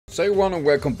So everyone, and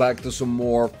welcome back to some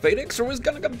more FateX. So we're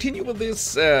gonna continue with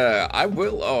this,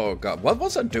 oh god, what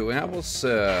was I doing? I was,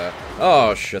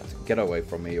 oh shit, get away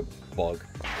from me, you bug.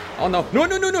 Oh no,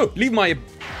 no, leave my,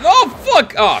 oh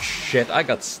fuck, oh shit, I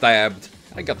got stabbed.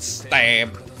 Man,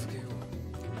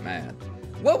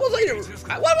 what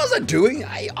was I doing?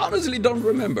 I honestly don't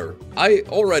remember. I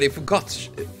already forgot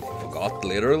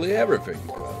literally everything,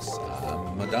 because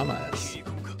I'm a dumbass.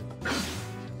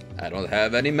 I don't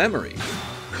have any memory.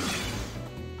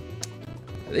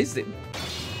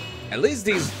 At least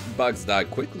these bugs die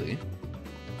quickly.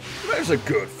 That's a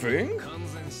good thing.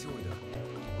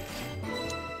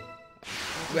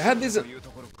 We had this.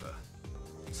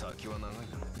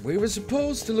 We were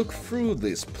supposed to look through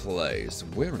this place,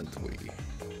 weren't we?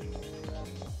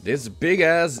 This big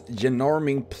ass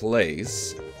ginorming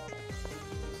place.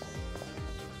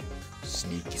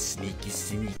 Sneaky.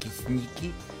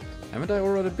 Haven't I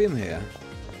already been here?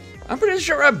 I'm pretty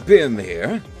sure I've been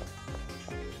here.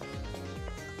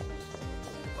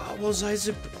 What was I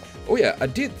Oh yeah, I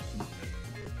did.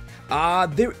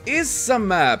 There is some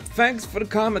map. Thanks for the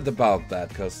comment about that,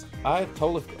 because I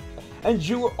totally... And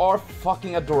you are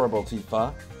fucking adorable,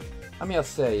 Tifa. I'm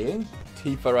just saying.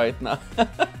 Tifa right now.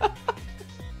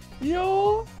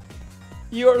 Yo!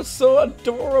 You're so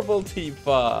adorable,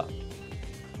 Tifa.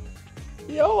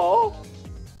 Yo!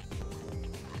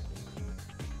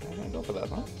 I'm gonna go for that,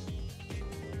 huh?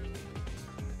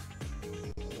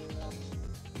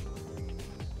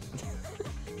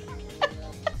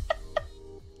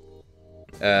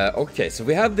 Okay, so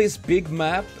we have this big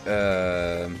map.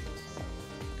 Oh,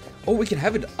 we can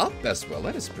have it up as well.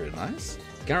 That is pretty nice.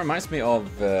 Kind of reminds me of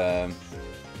oh,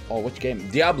 which game?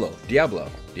 Diablo 2. I'm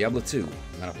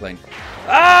gonna play.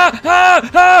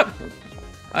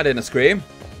 I didn't scream.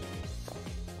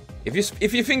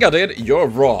 If you think I did, you're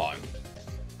wrong.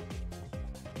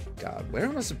 God, where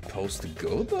am I supposed to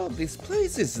go though? This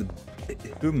place is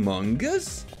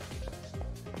humongous.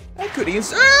 I could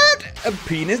insert a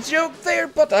penis joke there,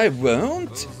 but I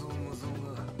won't.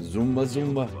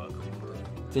 Zumba.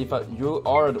 Tifa, you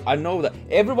are... I know that.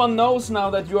 Everyone knows now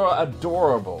that you are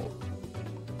adorable.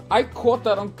 I caught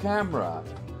that on camera.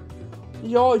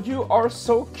 Yo, you are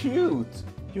so cute.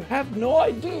 You have no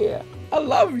idea. I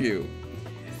love you.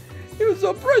 You're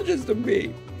so precious to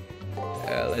me.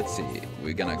 Let's see.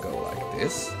 We're gonna go like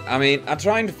this. I mean, I'm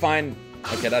trying to find...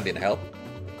 Okay, that didn't help.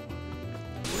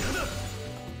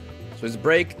 So it's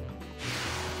break.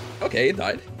 Okay, it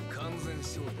died.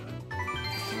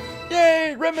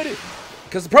 Yay, remedy!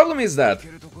 Because the problem is that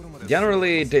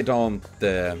generally they don't,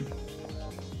 you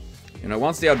know,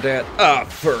 once they are dead.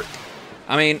 Fuck.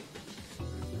 I mean,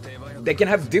 they can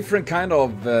have different kind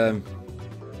of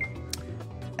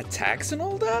attacks and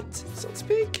all that, so to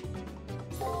speak.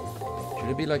 Should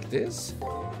it be like this?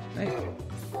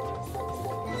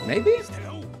 Maybe?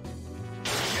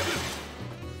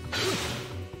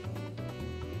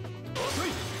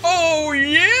 Oh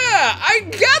yeah! I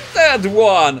got that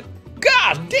one!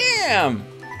 God damn!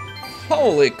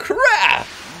 Holy crap!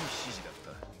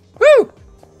 Woo!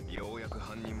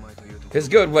 It's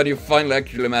good when you finally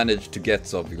actually manage to get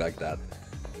something like that.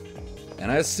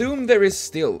 And I assume there is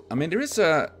still... I mean, there is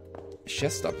a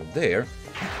chest up there.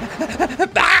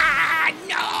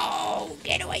 No!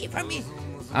 Get away from me!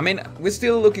 I mean, we're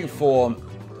still looking for...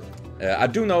 I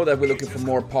do know that we're looking for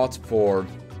more parts for...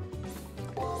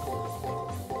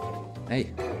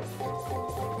 Hey.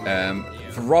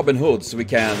 For Robin Hood, so we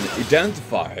can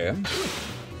identify him.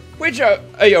 Which I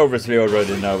obviously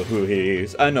already know who he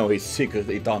is. I know his secret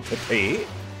identity.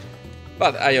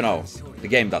 But, you know, the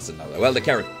game doesn't know that. Well, the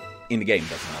character in the game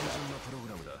doesn't know that.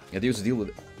 You have to use to deal with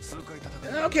it.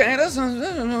 Okay, that's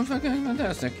fucking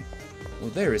fantastic.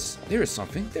 Well, there is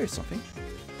something.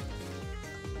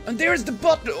 And there's the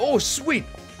button. Oh, sweet.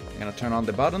 I'm gonna turn on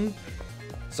the button.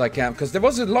 So I can, because there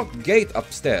was a locked gate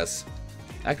upstairs.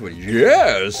 Activate.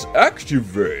 Yes!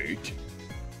 Activate!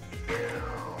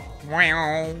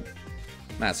 Wow.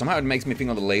 Man, somehow it makes me think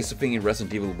of the laser thing in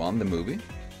Resident Evil 1, the movie.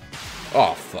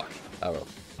 Oh, fuck. Oh well.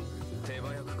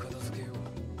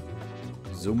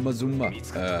 Zumba.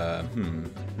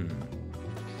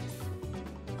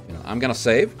 You know, I'm gonna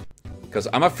save. Because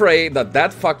I'm afraid that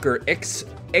fucker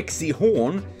Xy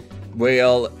Horn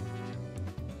will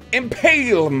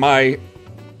impale my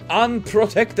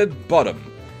unprotected bottom.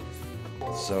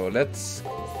 So let's...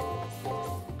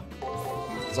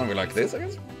 something like this, I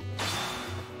guess.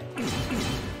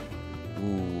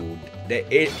 Ooh,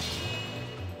 it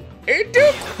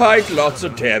did quite lots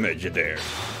of damage there.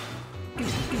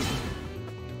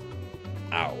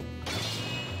 Ow.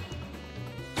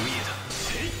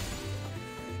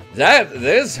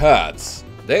 This hurts.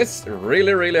 This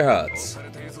really, really hurts.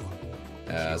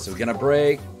 So we're gonna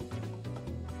break.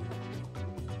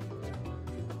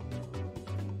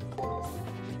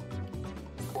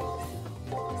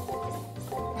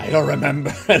 I don't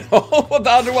remember at all what the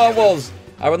other one was.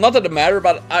 I was not at the matter,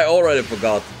 but I already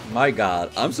forgot. My god,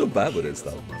 I'm so bad with this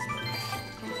stuff.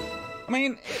 I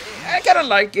mean, I kinda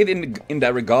like it in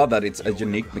that regard that it's a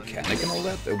unique mechanic and all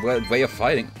that, a way of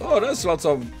fighting. Oh, there's lots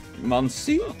of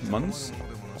months.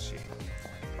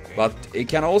 But it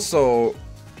can also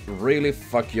really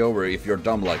fuck you over if you're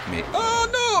dumb like me. Oh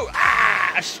no!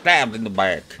 Ah! Stabbed in the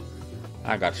back.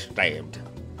 I got stabbed.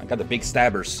 I got the big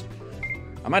stabbers.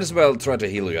 I might as well try to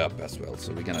heal you up as well,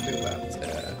 so we're gonna do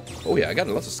that. Oh yeah, I got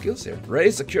lots of skills here.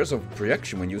 Raise a curse of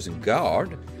projection when using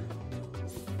guard.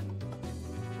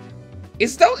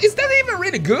 Is that even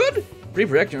really good?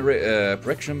 Pre-projection,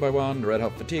 projection by 1, red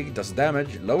hot fatigue, does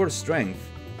damage, lower strength.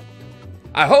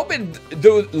 I hope it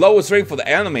do lower strength for the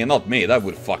enemy and not me, that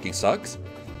would fucking sucks.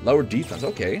 Lower defense,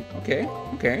 okay.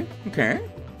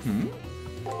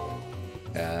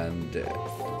 And,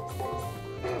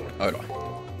 hold on.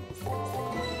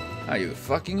 Are you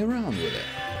fucking around with it?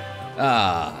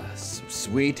 Ah,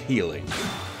 sweet healing.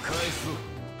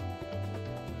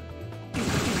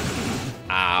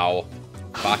 Ow.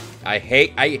 Fuck. I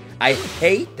hate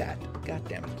that. God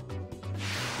damn it.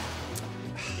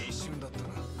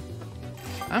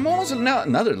 I'm almost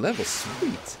another level.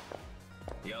 Sweet.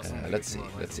 Let's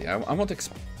see. I want to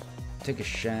take a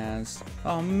chance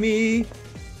on me.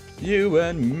 You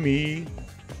and me.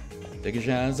 Take a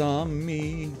chance on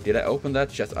me. Did I open that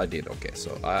chest? I did. Okay,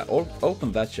 so I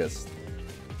opened that chest.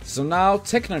 So now,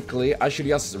 technically, I should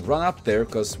just run up there,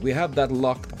 because we have that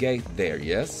locked gate there,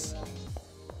 yes?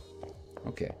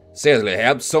 Okay. Seriously, I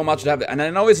have so much to have, and I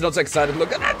know it's not so excited.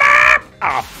 Look at that!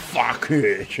 Ah, fuck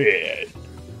shit.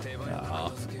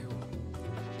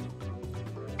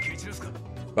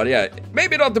 But yeah,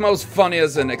 maybe not the most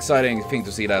funniest and exciting thing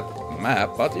to see that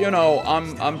map, but you know,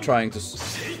 I'm trying to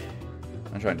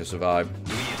survive.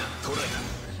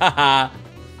 Haha.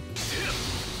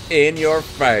 In your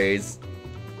face.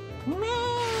 You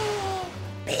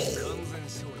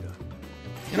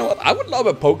know what? I would love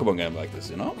a Pokemon game like this,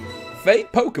 you know?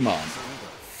 Fate Pokemon.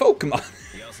 Pokemon.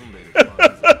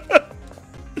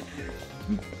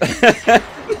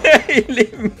 Hey,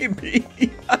 leave me be.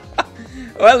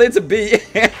 Well, it's a bee.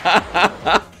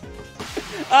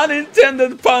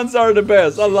 Unintended puns are the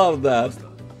best. I love that.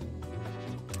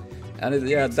 And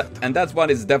yeah, and that one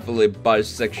is definitely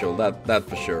bisexual. That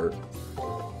for sure.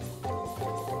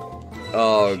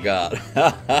 Oh god.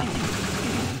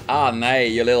 Ah, nay,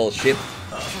 you little shit.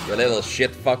 You little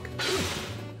shit fuck.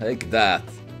 Take that.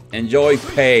 Enjoy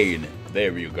pain.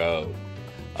 There you go.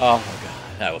 Oh my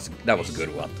god, that was a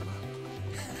good one.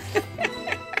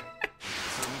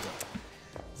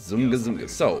 Zunga zunga.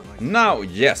 So now,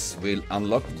 yes, we'll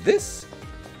unlock this.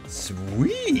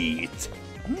 Sweet.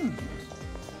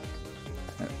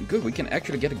 Good. We can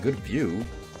actually get a good view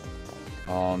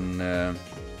on.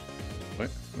 Wait,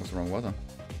 what's the wrong button?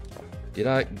 Did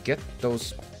I get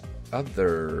those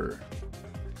other?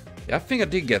 Yeah, I think I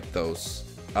did get those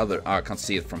other. Oh, I can't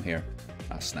see it from here.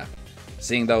 Ah, snap.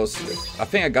 Seeing those, I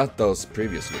think I got those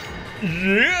previously.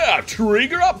 Yeah,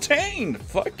 trigger obtained.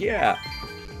 Fuck yeah.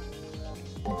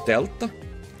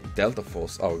 Delta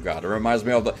Force. Oh god, it reminds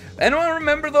me of the. Anyone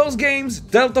remember those games?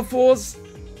 Delta Force.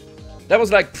 That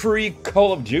was like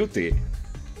pre-Call of Duty.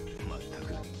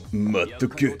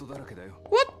 Matuku.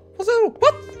 What? Was that?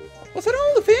 What? Was that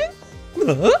all the thing?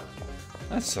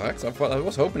 That sucks. I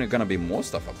was hoping there's gonna be more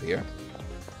stuff up here.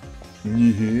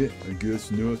 Yeah, I guess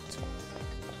not.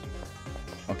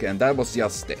 Okay, and that was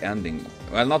just the ending.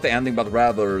 Well, not the ending, but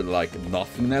rather like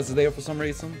nothingness there for some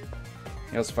reason.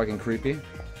 It was fucking creepy.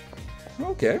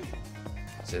 Okay.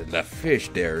 So that fish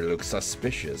there looks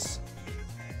suspicious.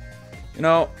 You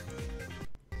know,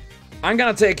 I'm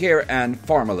gonna take here and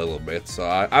farm a little bit, so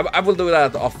I will do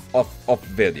that off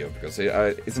video, because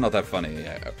it's not that funny,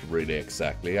 really,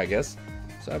 exactly, I guess.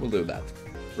 So I will do that.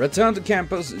 Return to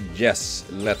campus, yes,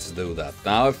 let's do that.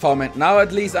 Now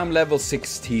at least I'm level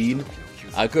 16.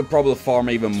 I could probably farm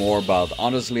even more, but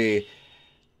honestly,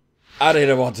 I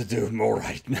didn't want to do more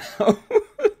right now.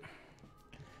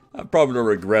 I probably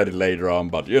regret it later on,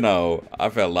 but you know, I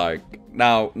felt like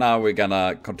now we're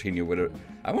gonna continue with it.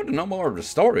 I want to know more of the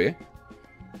story.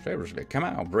 Seriously, come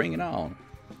on, bring it on.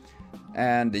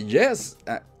 And yes,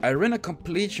 I ran a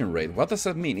completion rate. What does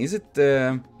that mean? Is it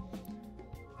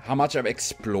how much I've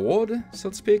explored, so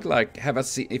to speak? Like,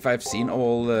 if I've seen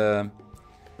all the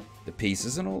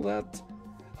pieces and all that?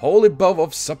 Holy bow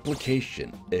of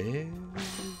supplication.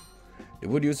 The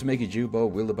wood used to make a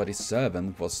U-boat wielded by the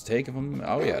servant was taken from...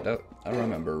 Oh yeah, I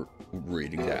remember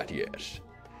reading that, yes.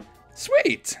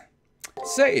 Sweet!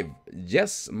 Save!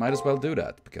 Yes, might as well do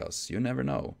that, because you never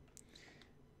know.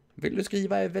 Vill du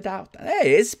skriva över datorn?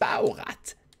 Det är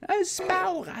sparat! Det är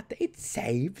sparat! It's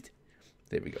saved!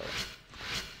 There we go.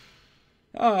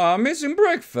 Ah, missing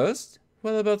breakfast?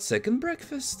 What about second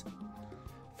breakfast?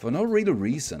 For no real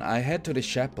reason, I head to the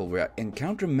chapel where I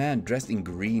encounter a man dressed in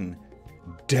green.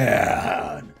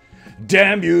 Dan!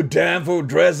 Damn you, Dan, for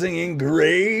dressing in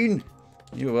green!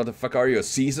 You, what the fuck are you, a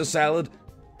Caesar salad?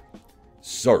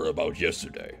 Sorry about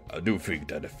yesterday. I do think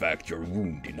that the fact your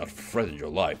wound did not threaten your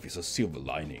life is a silver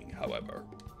lining, however.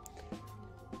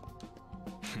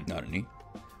 Narni.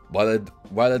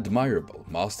 While admirable,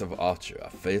 Master of Archer, I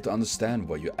fail to understand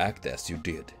why you act as you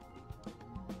did.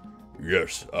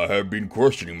 Yes, I have been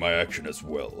questioning my action as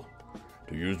well.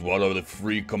 To use one of the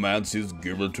 3 command seals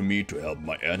given to me to help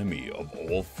my enemy of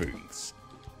all things.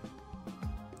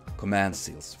 Command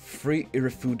seals, 3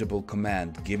 irrefutable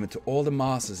command given to all the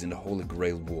masters in the Holy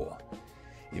Grail War.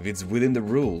 If it's within the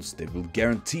rules, they will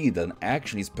guarantee that an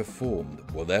action is performed,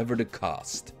 whatever the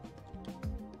cost.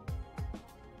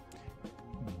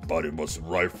 But it was the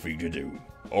right thing to do.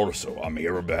 Also, I'm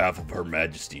here on behalf of Her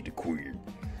Majesty the Queen.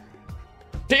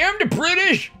 Damn the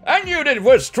British! I knew that it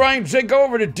was trying to take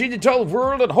over the digital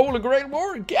world and Holy Grail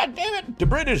War. God damn it! The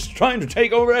British trying to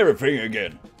take over everything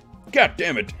again. God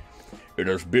damn it! It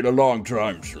has been a long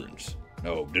time since.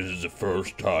 No, this is the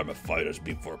first time a fight has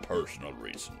been for a personal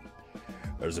reason.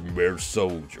 As a mere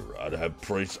soldier, I'd have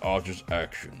praised Archer's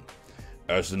action.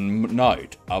 As a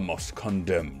knight, I must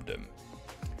condemn them.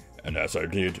 And as I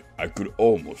did, I could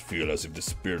almost feel as if the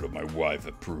spirit of my wife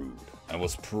approved and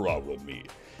was proud of me.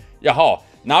 Jaha,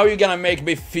 now you're gonna make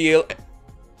me feel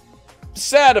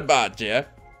sad about you.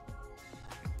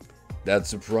 That's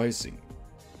surprising.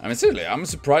 I mean, seriously, I'm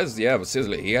surprised, yeah, but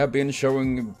seriously, he have been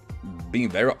showing being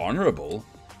very honorable.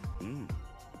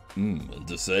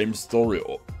 The same story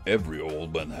every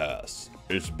old man has.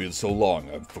 It's been so long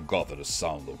I've forgotten the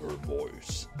sound of her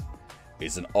voice.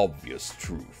 It's an obvious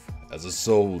truth. As a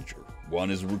soldier,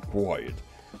 one is required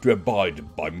to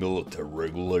abide by military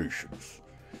regulations.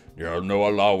 There are no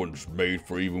allowance made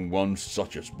for even one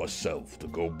such as myself to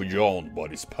go beyond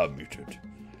what is permitted.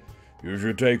 You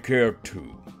should take care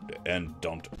too. The end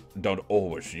don't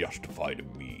always justify the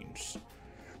means.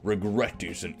 Regret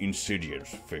is an insidious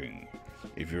thing.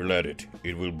 If you let it,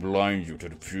 it will blind you to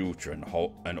the future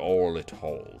and all it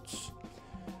holds.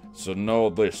 So know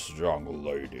this, young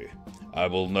lady. I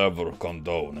will never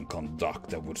condone and conduct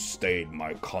that would stain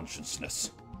my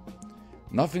consciousness.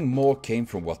 Nothing more came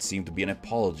from what seemed to be an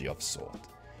apology of sort.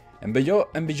 And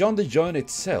beyond the journey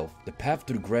itself, the path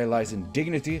to the Grail lies in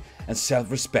dignity and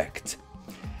self-respect.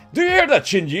 Do you hear that,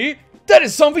 Shinji? That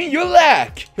is something you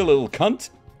lack, you little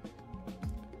cunt!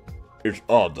 It's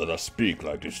odd that I speak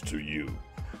like this to you.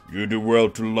 You do well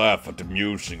to laugh at the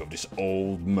musing of this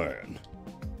old man.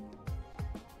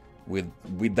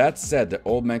 With that said, the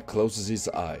old man closes his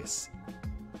eyes.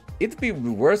 It'd be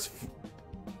worse.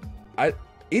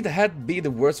 It had be the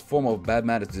worst form of bad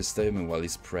manner to disturb him while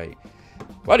he's praying.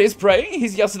 What, he's praying?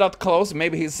 He's just not close.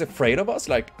 Maybe he's afraid of us.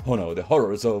 Like, oh no, the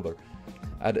horror is over.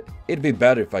 It'd be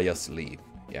better if I just leave.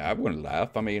 Yeah, I wouldn't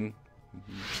laugh. I mean,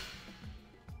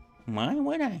 why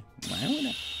would I?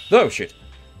 Oh shit,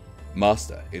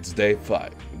 Master, it's day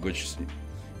 5.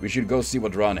 We should go see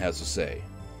what Ran has to say.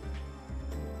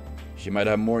 She might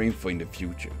have more info in the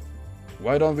future.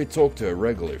 Why don't we talk to her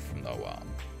regularly from now on?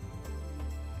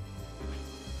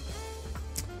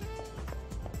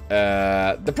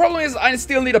 The problem is I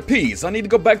still need a piece. I need to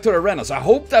go back to the arena, so I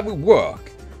hope that will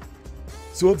work.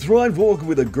 So I tried walking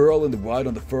with a girl in the white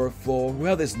on the 3rd floor. We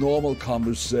had this normal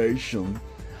conversation.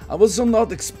 I was so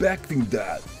not expecting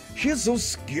that. She is so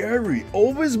scary,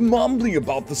 always mumbling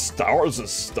about the stars and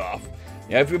stuff.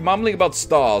 Yeah, if you're mumbling about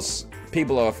stars,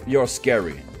 you're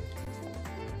scary.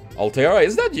 Altera,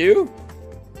 is that you?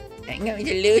 I'm going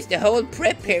to lose the whole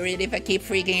prep period if I keep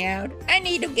freaking out. I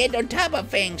need to get on top of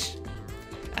things.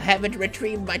 I haven't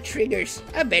retrieved my triggers.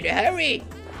 I better hurry.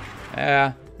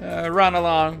 Yeah, run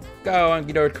along. Go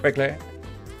and do it quickly.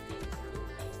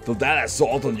 So that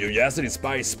assault on you yesterday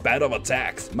inspired spat of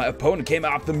attacks. My opponent came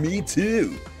after me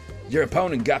too. Your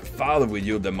opponent got farther with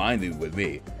you than mine did with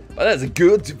me. But that's a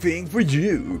good thing for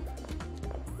you.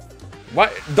 Why?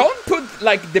 Don't put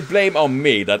like the blame on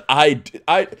me that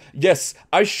yes,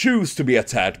 I choose to be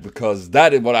attacked because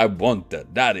that is what I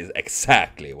wanted. That is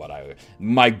exactly what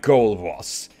my goal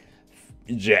was.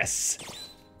 Yes.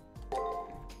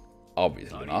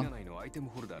 Obviously not.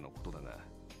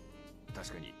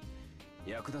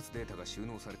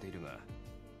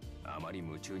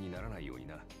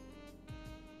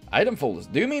 Item folders.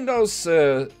 Do you mean those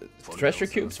treasure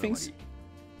cubes things?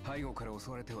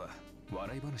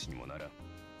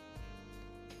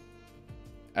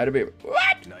 I'd be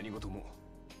what?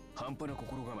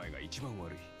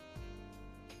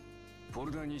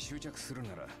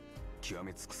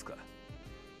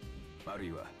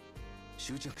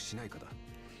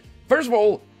 First of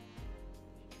all,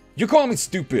 you call me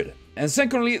stupid, and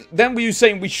secondly, then you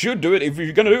saying we should do it. If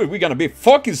you're gonna do it, we're gonna be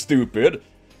fucking stupid.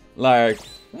 Like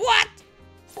what?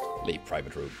 Leave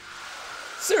private room.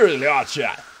 Seriously, Archer,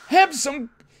 have some.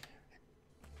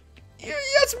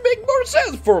 Yes, make more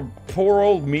sense for poor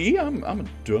old me. I'm a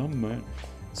dumb man.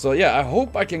 So yeah, I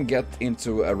hope I can get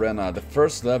into Arena, the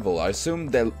first level. I assume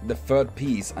that the third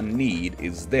piece I need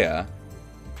is there,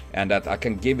 and that I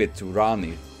can give it to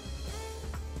Rani.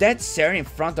 That sir in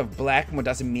front of Blackmore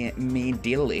doesn't mean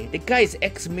diddly. The guy is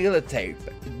ex-military,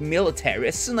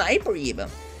 a sniper even.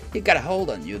 He got a hold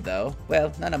on you though.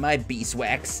 Well, none of my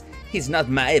beeswax. He's not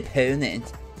my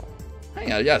opponent.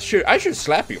 Yeah, sure. I should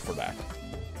slap you for that.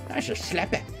 I should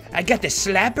slap it. I got the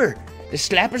slapper. The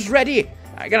slapper's ready.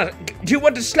 Do you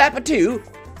want the slapper too?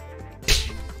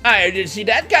 I didn't see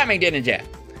that coming, didn't ya?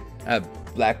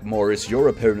 Blackmore is your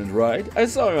opponent, right? I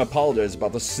saw him apologize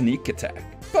about the sneak attack,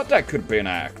 but that could be an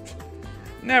act.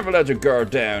 Never let your guard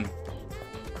down.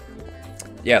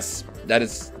 Yes, that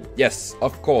is. Yes,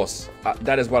 of course.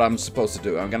 That is what I'm supposed to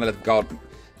do. I'm gonna let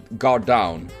guard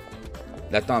down.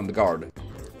 Let down the guard.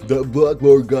 The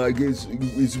Blackmore guy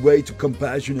is way too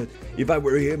compassionate. If I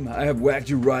were him, I have whacked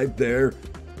you right there.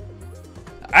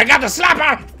 I got the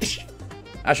slapper!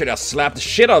 I should have slapped the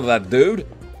shit out of that dude.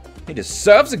 He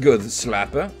deserves a good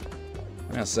slapper.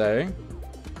 I say.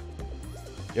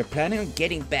 You're planning on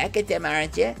getting back at them,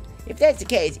 aren't you? If that's the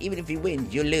case, even if you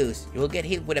win, you lose. You'll get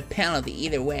hit with a penalty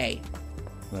either way.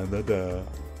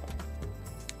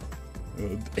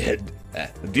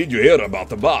 Did you hear about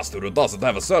the master who doesn't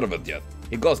have a servant yet?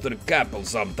 He goes to the capital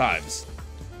sometimes.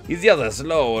 He's either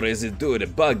slow or is it due to a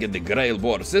bug in the Grail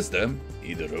War system?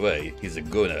 Either way, he's a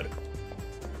gunner.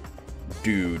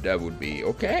 Dude, that would be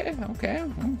okay.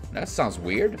 That sounds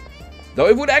weird. Though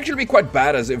it would actually be quite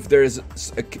badass if there is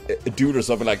a dude or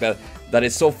something like that that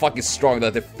is so fucking strong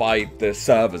that they fight the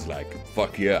servers like,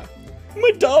 fuck yeah.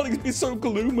 My darling's been so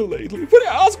gloomy lately. When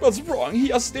I ask what's wrong, he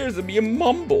just stares at me and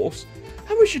mumbles.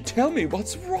 I wish you'd tell me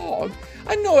what's wrong.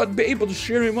 I know I'd be able to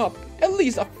cheer him up. At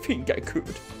least I think I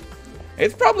could.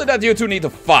 It's probably that you two need to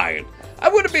fight. I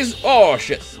wouldn't be. Oh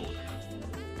shit.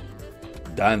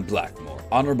 Dan Blackmore.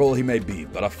 Honorable he may be,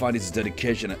 but I find his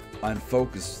dedication and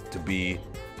focus to be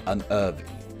unerring.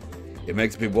 It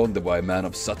makes me wonder why a man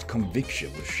of such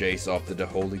conviction would chase after the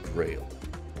Holy Grail.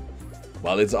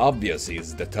 While it's obvious he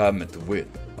is determined to win,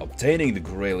 obtaining the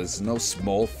Grail is no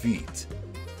small feat.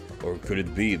 Or could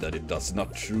it be that it does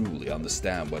not truly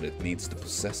understand what it needs to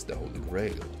possess the Holy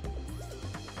Grail?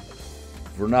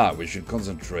 For now, we should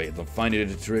concentrate on finding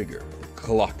the trigger. The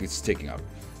clock is ticking out.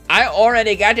 I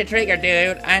already got the trigger,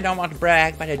 dude. I don't want to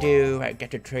brag, but I do. I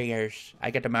get the triggers. I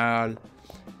get them all.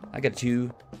 I got 2.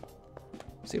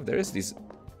 See if there is these.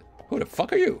 Who the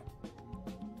fuck are you?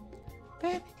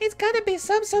 It's gotta be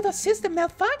some sort of system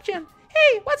malfunction.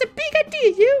 Hey, what's a big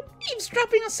idea, you?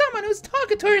 Eavesdropping on someone who's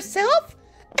talking to herself?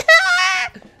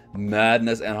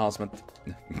 Madness enhancement.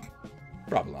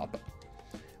 Probably not.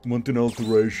 Want an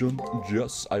alteration?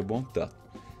 Yes, I want that.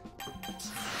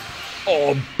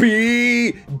 Oh,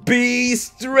 B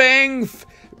strength.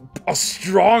 Oh,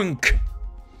 strong.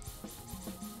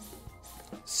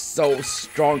 So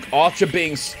strong. Archer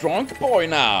being strong boy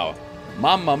now.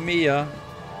 Mamma mia.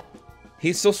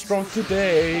 He's so strong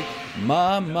today.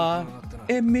 Mama.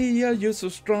 Mia, you're so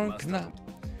strong now.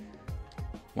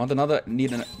 Want another?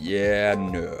 Need an. Yeah,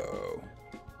 no.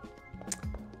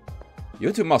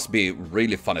 You two must be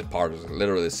really fun at parties.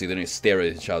 Literally sitting and stare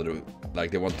at each other like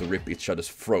they want to rip each other's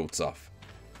throats off.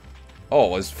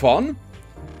 Oh, it's fun?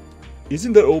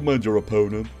 Isn't that old man your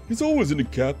opponent? He's always in the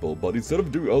capital, but instead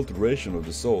of doing alteration of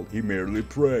the soul, he merely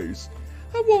prays.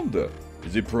 I wonder,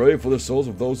 is he praying for the souls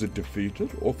of those he defeated,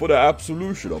 or for the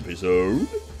absolution of his own?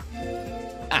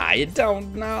 I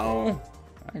don't know.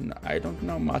 I don't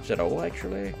know much at all,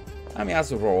 actually. I'm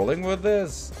just rolling with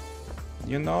this.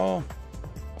 You know.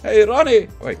 Hey, Ronnie!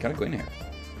 Wait, can I go in here?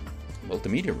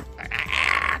 Multimedia room.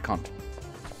 I can't.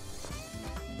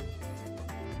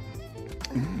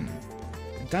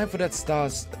 Time for that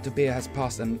stars to be has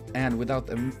passed, and without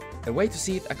a way to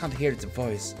see it, I can't hear its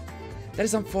voice. That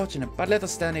is unfortunate, but let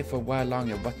us stand here for a while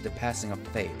longer what the passing of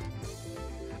fate.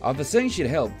 After saying she'd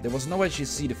help, there was no way she'd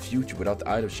see the future without the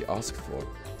item she asked for.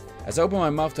 As I opened my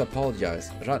mouth to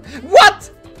apologize,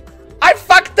 What?! I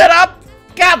fucked that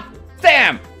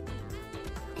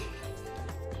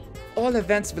All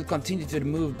events will continue to be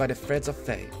moved by the threads of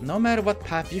fate, no matter what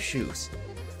path you choose.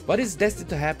 What is destined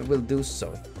to happen will do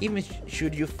so, even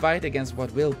should you fight against what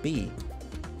will be.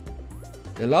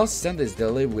 The last sentence is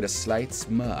delivered with a slight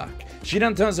smirk. She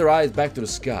then turns her eyes back to the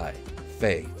sky.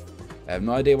 Fate. I have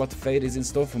no idea what fate is in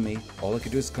store for me. All I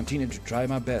can do is continue to try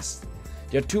my best.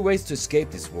 There are two ways to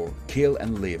escape this war. Kill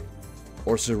and live.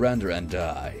 Or surrender and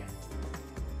die.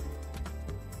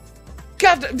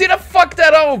 God, did I fuck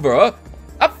that over?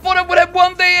 I thought I would have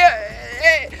one day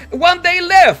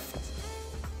left.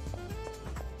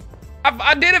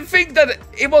 I didn't think that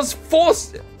it was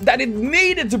forced, that it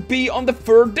needed to be on the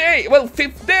third day. Well,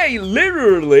 fifth day,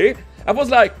 literally. I was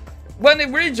like, when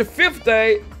it reached the fifth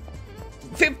day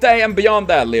and beyond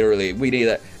that, literally, we need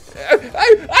it.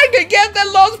 I can get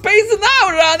that lost pace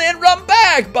now, run and run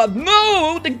back. But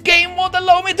no, the game won't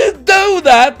allow me to do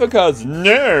that because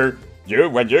no.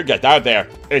 When you get out there,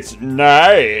 it's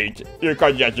night. You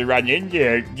can just run in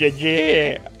there.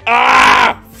 Yeah.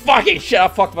 Ah! Fucking shit, I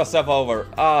fucked myself over.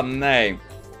 Oh, no.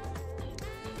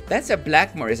 That's a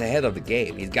Blackmore is ahead of the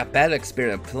game. He's got better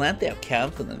experience, plenty of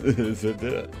confidence.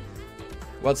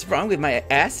 What's wrong with my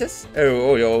asses?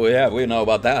 Oh, yeah, we know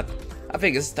about that. I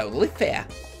think it's totally fair.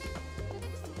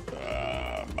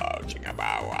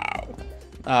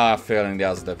 Feeling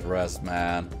just depressed,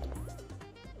 man.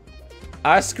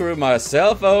 I screwed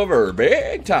myself over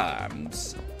big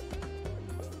times.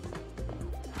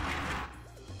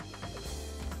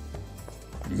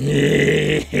 I'm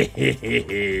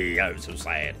so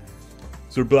sad.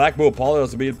 Sir Blackmore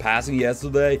apologized to me in passing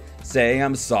yesterday, saying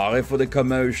I'm sorry for the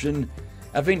commotion.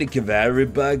 I think the cavalry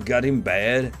bug got him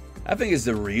bad. I think it's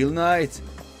the real knight.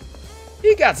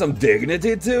 He got some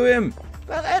dignity to him.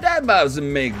 But that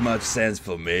doesn't make much sense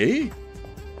for me.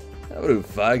 Who the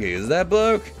fuck is that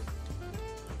bloke?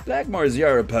 Blackmore is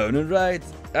your opponent, right?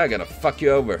 I'm gonna fuck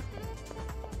you over.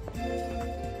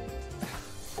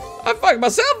 I fucked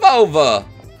myself over!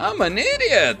 I'm an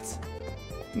idiot!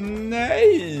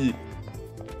 Nay!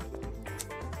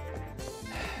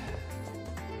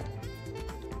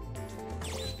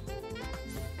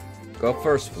 Go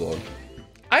first floor.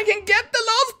 I can get the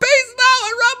lost pace now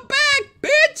and run back,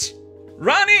 bitch!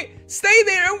 Ronnie, stay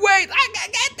there and wait! I can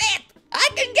get it! I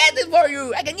can get it for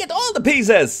you! I can get all the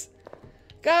pieces!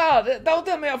 God, don't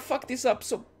tell me I fucked this up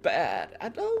so bad. I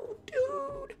don't,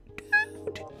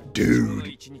 dude.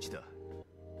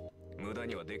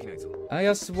 I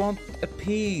just want a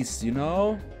piece, you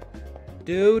know?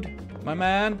 Dude, my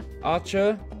man,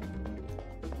 Archer.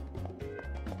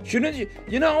 Shouldn't you,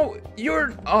 you know,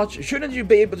 you're an Archer. Shouldn't you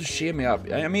be able to cheer me up?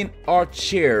 I mean,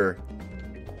 Archer.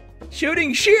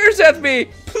 Shooting shears at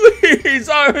me, please.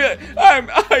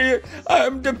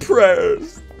 I'm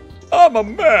depressed. I'm a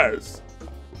mess.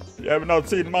 You have not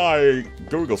seen my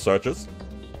Google searches?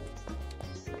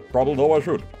 Probably know I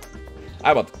should.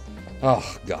 Oh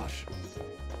gosh.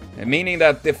 Meaning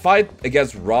that the fight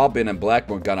against Robin and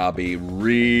Blackmore gonna be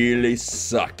really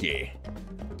sucky.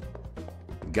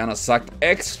 Gonna suck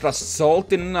extra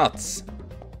salty nuts.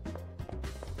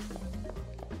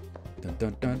 Dun,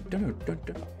 dun, dun, dun, dun,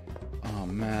 dun. Oh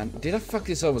man, did I fuck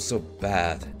this over so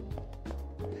bad?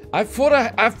 I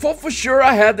thought for sure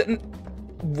I had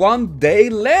one day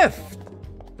left.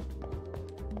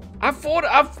 I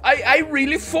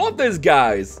really fought these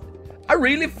guys. I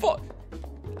really fought.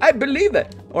 I believe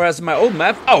it. Or as my old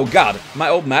math, oh god, my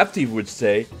old math teacher would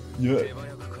say, yeah.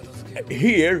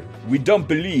 Here we don't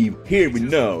believe, here we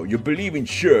know. You believe in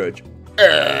church.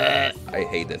 I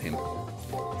hated him.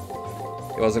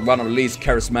 He was one of the least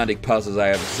charismatic puzzles I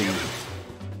ever seen.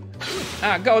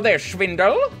 Go there,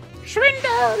 Swindle.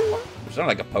 Swindle. You sound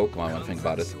like a Pokemon when I think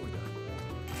about it.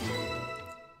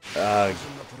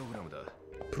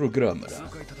 Programmer.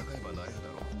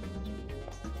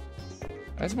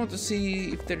 I just want to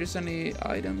see if there is any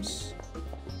items.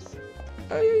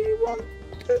 I want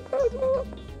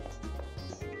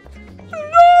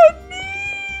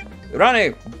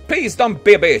Ronnie, please don't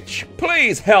be a bitch.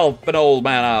 Please help an old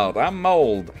man out. I'm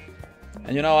old.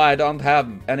 And you know I don't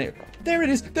have any. There it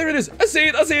is. There it is. I see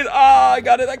it. I see it. Ah, I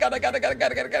got it. I got it.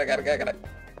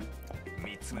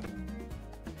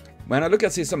 When I look, I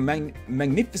see some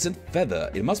magnificent feather.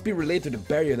 It must be related to the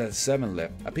barrier that has 7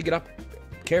 left. I pick it up.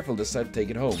 Careful, decide to take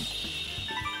it home.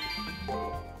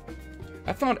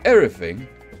 I found everything.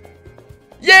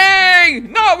 Yay!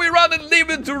 Now we run and leave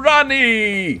it to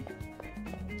Ronnie!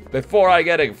 Before I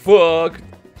get a fucked.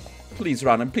 Please,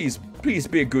 Ronnie, please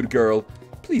be a good girl.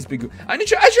 Please be good. I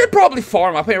should probably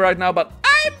farm up here right now, but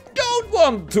I don't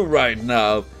want to right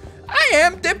now. I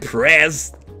am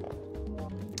depressed.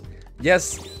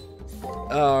 Yes.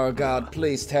 Oh god,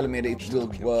 please tell me that it will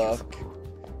work.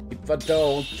 If I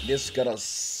don't, this is gonna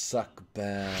suck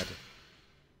bad.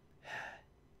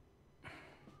 I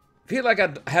feel like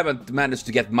I haven't managed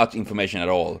to get much information at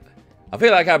all. I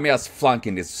feel like I'm just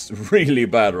flunking this really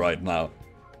bad right now.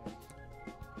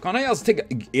 Can I just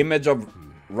take an image of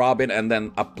Robin and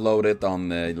then upload it on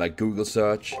like Google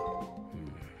search?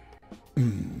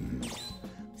 Man,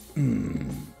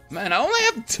 I only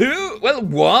have 2. Well,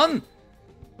 1.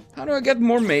 How do I get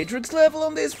more Matrix level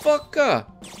on this fucker?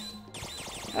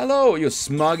 Hello, you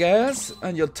smug ass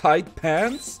and your tight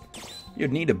pants. You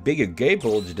need a bigger gay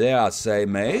bulge there, I say,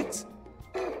 mate.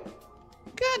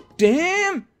 God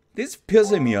damn, this is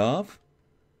pissing me off.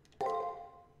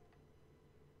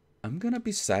 I'm gonna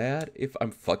be sad if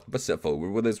I'm fucked myself over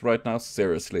with this right now,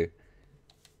 seriously.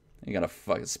 I'm gonna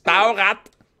fuck Spaurat.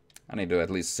 I need to at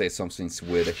least say something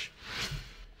Swedish.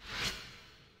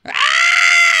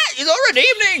 Ah! It's already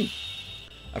evening!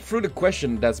 I threw the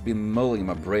question that's been mulling in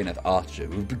my brain at Archer,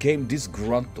 who became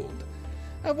disgruntled.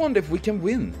 I wonder if we can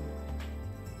win.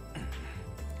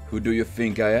 Who do you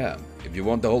think I am? If you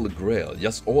want the Holy Grail,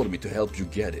 just order me to help you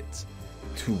get it.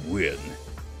 To win.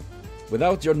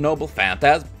 Without your noble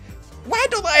phantasm. Why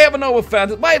don't I have a noble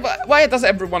phantasm? Why does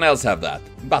everyone else have that,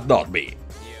 but not me?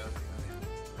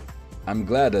 I'm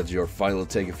glad that you're finally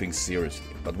taking things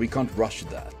seriously, but we can't rush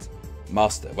that.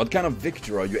 Master, what kind of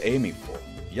victory are you aiming for?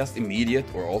 Just immediate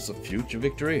or also future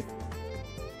victory?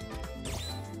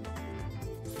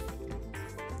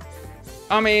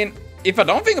 I mean, if I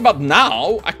don't think about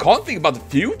now, I can't think about the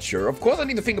future. Of course I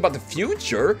need to think about the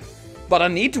future, but I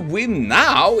need to win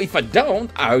now. If I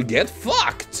don't, I'll get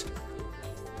fucked.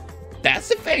 That's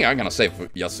the thing I'm gonna say for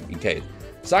just in case.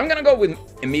 So I'm gonna go with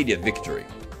immediate victory.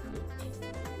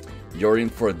 You're in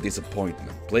for a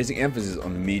disappointment. Placing emphasis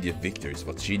on immediate victory is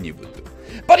what Shinji would do.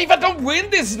 But if I don't win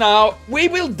this now, we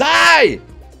will die!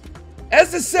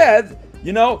 As I said,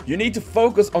 you know, you need to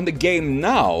focus on the game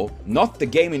now, not the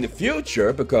game in the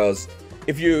future, because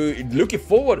if you're looking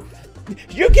forward,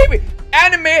 you're giving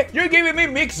anime, you're giving me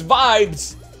mixed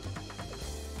vibes.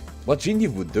 What Shinji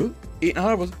would do, in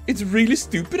other words, it's a really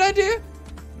stupid idea.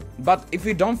 But if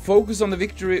we don't focus on the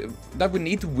victory that we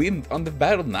need to win on the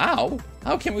battle now,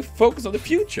 how can we focus on the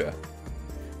future?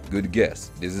 Good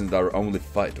guess. This isn't our only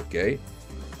fight, okay?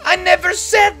 I never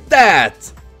said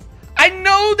that! I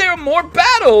know there are more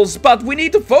battles, but we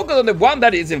need to focus on the one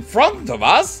that is in front of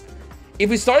us. If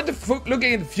we start to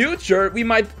looking in the future, we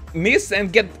might miss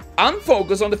and get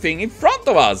unfocused on the thing in front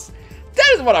of us.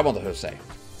 That is what I wanted to say.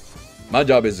 My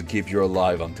job is to keep you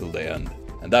alive until the end.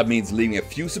 And that means leaving a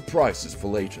few surprises for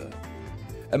later.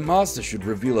 A master should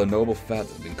reveal a noble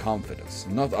phantasm in confidence,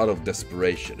 not out of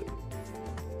desperation.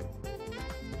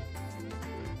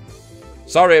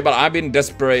 Sorry, but I've been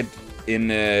desperate in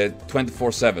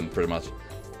 24/7 pretty much.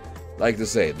 Like to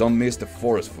say, don't miss the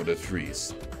forest for the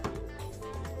trees.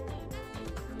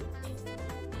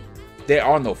 There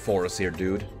are no forests here,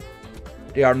 dude.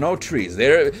 There are no trees.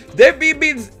 There've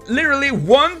been literally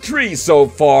 1 tree so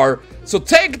far. So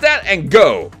take that and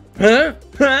go. Huh?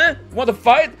 Huh? Want to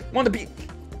fight? Want to be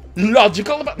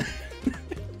logical about...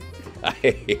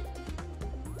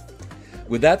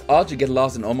 With that, Archie get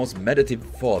lost in almost meditative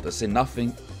thought and say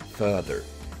nothing further.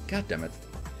 God damn it.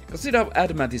 Consider how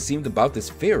adamant he seemed about this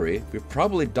theory, we're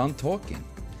probably done talking.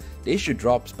 The issue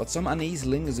drops, but some unease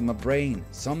lingers in my brain.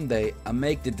 Someday, I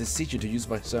make the decision to use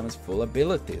my servant's full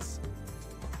abilities.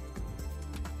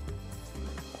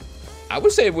 I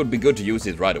would say it would be good to use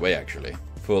it right away, actually.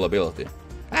 Full ability.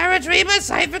 I retrieve my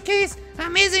cipher case.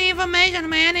 I'm missing information on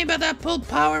my enemy, but I pulled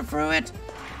power through it.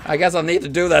 I guess I need to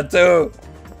do that too.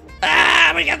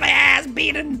 Ah, we got my ass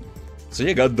beaten. So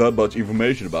you got that much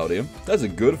information about him? That's a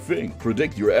good thing.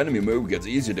 Predict your enemy move gets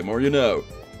easier the more you know.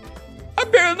 I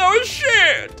barely know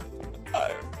shit!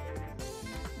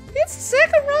 It's the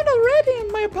second round already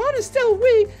and my opponent's still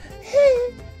weak.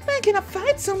 Hey, man, can I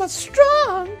fight someone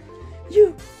strong?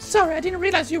 Sorry, I didn't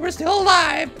realize you were still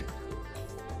alive.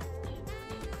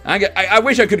 I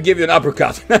wish I could give you an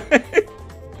uppercut.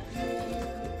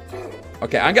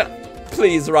 Okay, I'm gonna...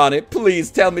 Please, Ronnie,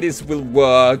 please tell me this will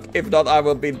work. If not, I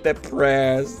will be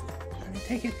depressed.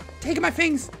 Take it. Take my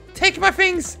things. Take my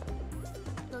things.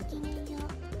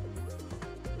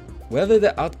 Whether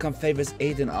the outcome favors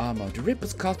Aiden armor, the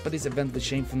ripples caused by this event will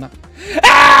change from now.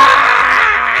 Ah!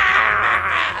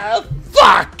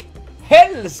 Fuck!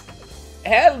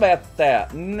 Helvete!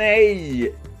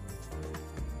 Nej!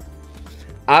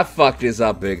 I fucked this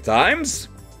up big times.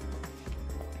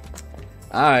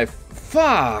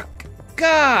 Fuck!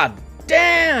 God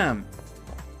damn!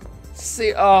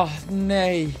 See, oh,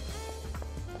 nej.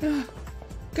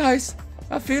 Guys,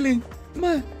 I'm feeling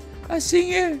I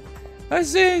sing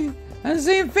I'm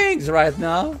seeing things right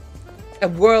now. A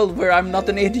world where I'm not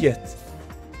an idiot.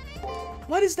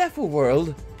 What is that for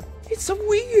world? It's so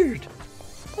weird.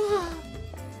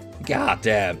 God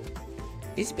damn.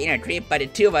 It's been a trip, but the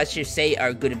two of us should say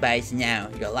our goodbyes now.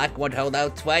 Your luck won't hold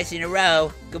out twice in a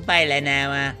row. Goodbye,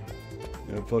 Lanoa.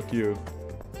 Yeah, fuck you.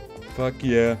 Fuck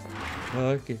yeah.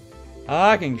 Fuck it.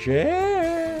 I can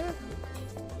share.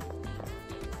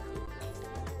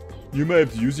 You may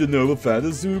have to use your Nova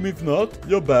Phantom Zoom. If not,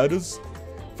 your battles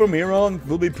from here on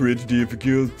will be pretty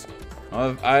difficult.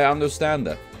 I understand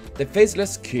that. The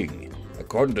Faceless King,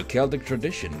 according to Celtic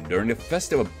tradition, during the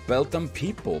festival of Beltan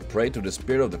people pray to the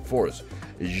spirit of the forest,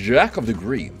 Jack of the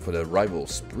Green, for the arrival of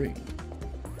spring.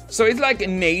 So it's like a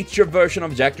nature version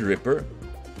of Jack the Ripper.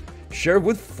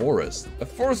 Sherwood Forest, a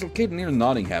forest located near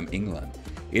Nottingham, England.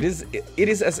 It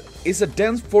is a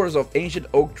dense forest of ancient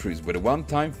oak trees where the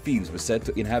one-time thieves were said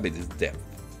to inhabit its depth.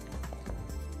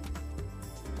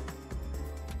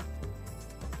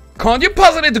 Can't you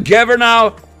puzzle it together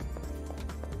now?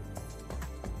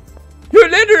 You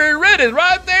literally read it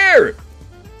right there!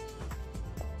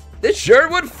 The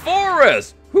Sherwood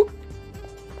Forest! Who?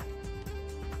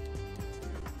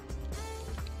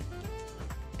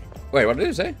 Wait, what did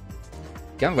you say?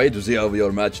 Can't wait to see how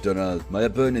your match turns out. My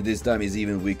opponent this time is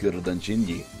even weaker than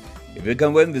Shinji. If you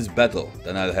can win this battle,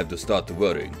 then I'll have to start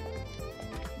worrying.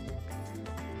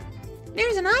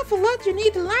 There's an awful lot you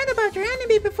need to learn about your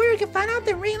enemy before you can find out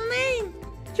their real name.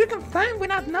 You can find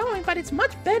without knowing, but it's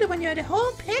much better when you have the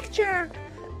whole picture.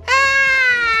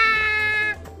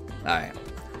 Ah! Aye.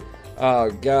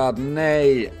 Oh god,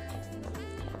 nay.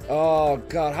 Oh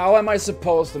god, how am I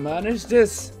supposed to manage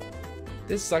this?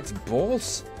 This sucks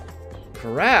balls.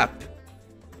 Crap.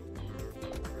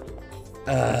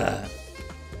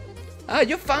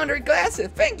 You found her glasses.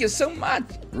 Thank you so much.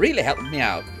 Really helped me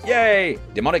out. Yay!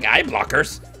 Demonic eye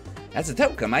blockers. As a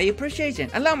token of my appreciation,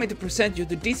 allow me to present you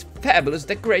to this fabulous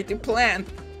decorative plant.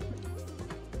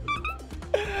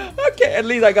 Okay, at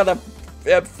least I got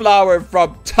a flower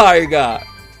from Taiga.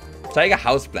 Taiga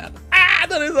houseplant. Ah,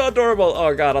 that is so adorable.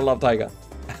 Oh god, I love Taiga.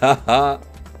 Haha.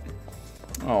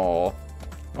 Oh.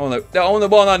 The only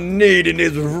one I need in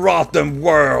this rotten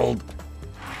world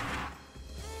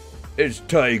is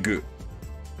Taiga.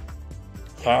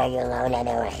 Here you go,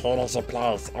 Lanoa. Here is your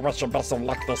place. I wish you best of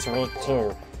luck this week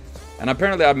too. And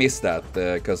apparently I missed that,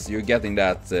 because you're getting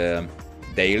that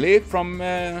daily from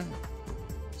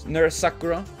Nurse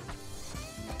Sakura.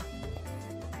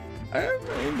 I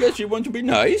guess you want to be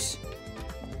nice.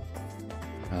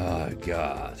 Oh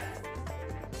god.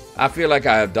 I feel like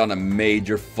I have done a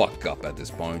major fuck up at this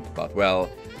point, but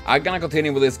well, I'm gonna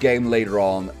continue with this game later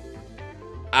on.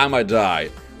 I might die.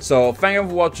 So thank you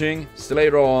for watching, see you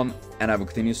later on, and have a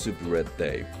continued super red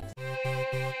day.